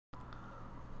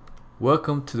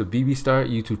Welcome to the BB Star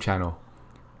YouTube channel.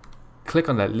 Click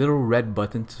on that little red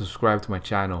button to subscribe to my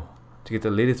channel to get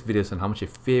the latest videos on how much your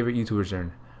favorite YouTubers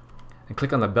earn. And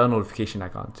click on the bell notification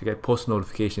icon to get post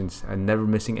notifications and never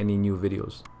missing any new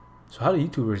videos. So how do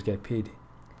YouTubers get paid?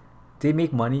 They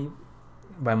make money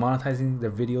by monetizing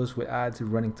their videos with ads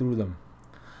running through them.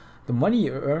 The money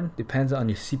you earn depends on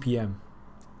your CPM.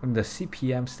 And the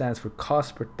CPM stands for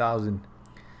cost per thousand.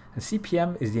 And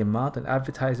CPM is the amount an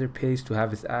advertiser pays to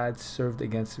have his ads served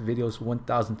against videos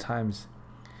 1,000 times.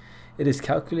 It is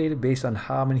calculated based on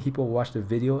how many people watch the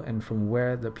video and from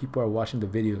where the people are watching the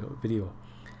video.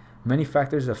 Many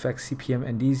factors affect CPM,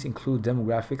 and these include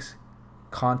demographics,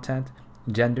 content,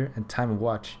 gender, and time of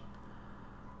watch.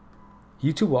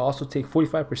 YouTube will also take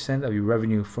 45% of your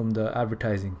revenue from the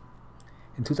advertising.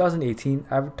 In 2018,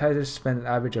 advertisers spent an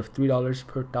average of $3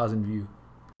 per thousand views.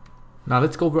 Now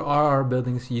let's go over RR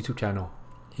Building's YouTube channel.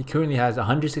 He currently has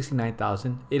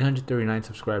 169,839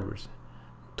 subscribers.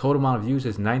 Total amount of views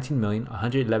is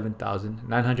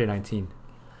 19,111,919.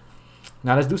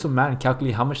 Now let's do some math and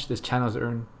calculate how much this channel has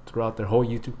earned throughout their whole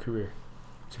YouTube career.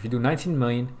 So if you do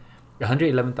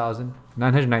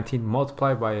 19,111,919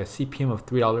 multiplied by a CPM of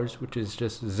 $3, which is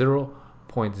just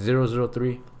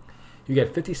 0.003, you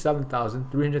get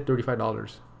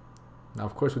 $57,335. Now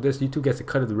of course with this, YouTube gets a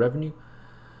cut of the revenue.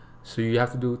 So you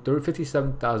have to do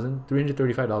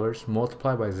 $57,335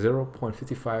 multiplied by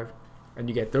 0.55 and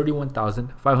you get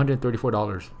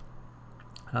 $31,534.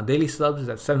 Now daily subs is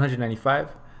at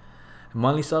 795 and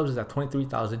monthly subs is at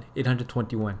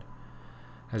 23,821.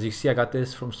 As you see, I got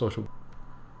this from social.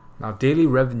 Now daily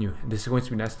revenue, and this is going to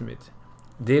be an estimate.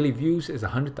 Daily views is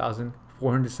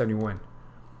 100,471.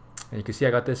 And you can see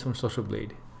I got this from Social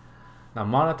Blade. Now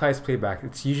monetized playback,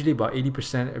 it's usually about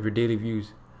 80% of your daily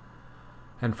views.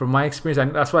 And from my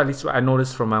experience, that's why at least I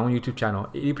noticed from my own YouTube channel,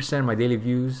 80% of my daily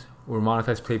views were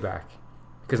monetized playback.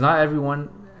 Because not everyone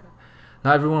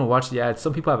will watch the ads.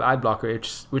 Some people have ad blocker,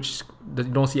 which you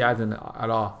don't see ads in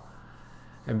at all.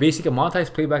 And basically,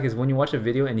 monetized playback is when you watch a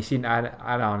video and you see an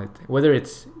ad on it. Whether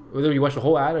you watch the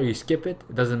whole ad or you skip it,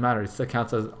 it doesn't matter. It still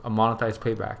counts as a monetized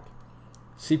playback.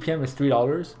 CPM is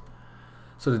 $3.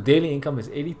 So the daily income is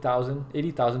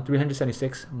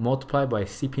 80,376 multiplied by a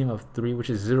CPM of 3, which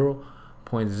is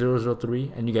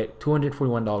 0.003, and you get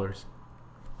 $241.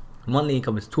 Monthly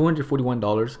income is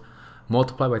 $241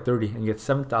 multiplied by 30 and you get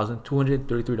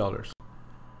 $7,233.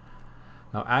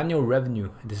 Now annual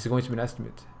revenue, this is going to be an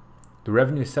estimate. The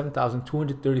revenue is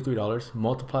 $7,233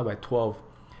 multiplied by 12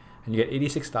 and you get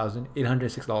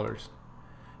 $86,806.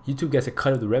 YouTube gets a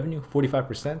cut of the revenue,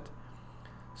 45%.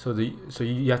 So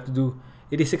you have to do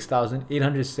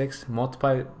 86,806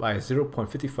 multiplied by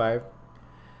 0.55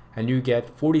 and you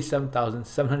get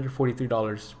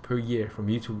 $47,743 per year from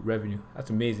YouTube revenue. That's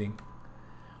amazing.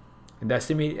 And the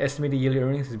estimated yearly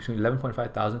earnings is between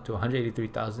 11,500 to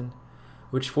 183,000,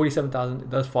 which 47,000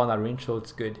 does fall in that range, so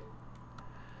it's good.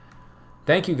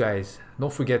 Thank you guys.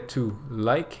 Don't forget to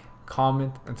like,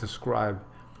 comment, and subscribe.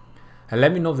 And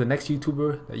let me know the next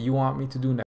YouTuber that you want me to do next.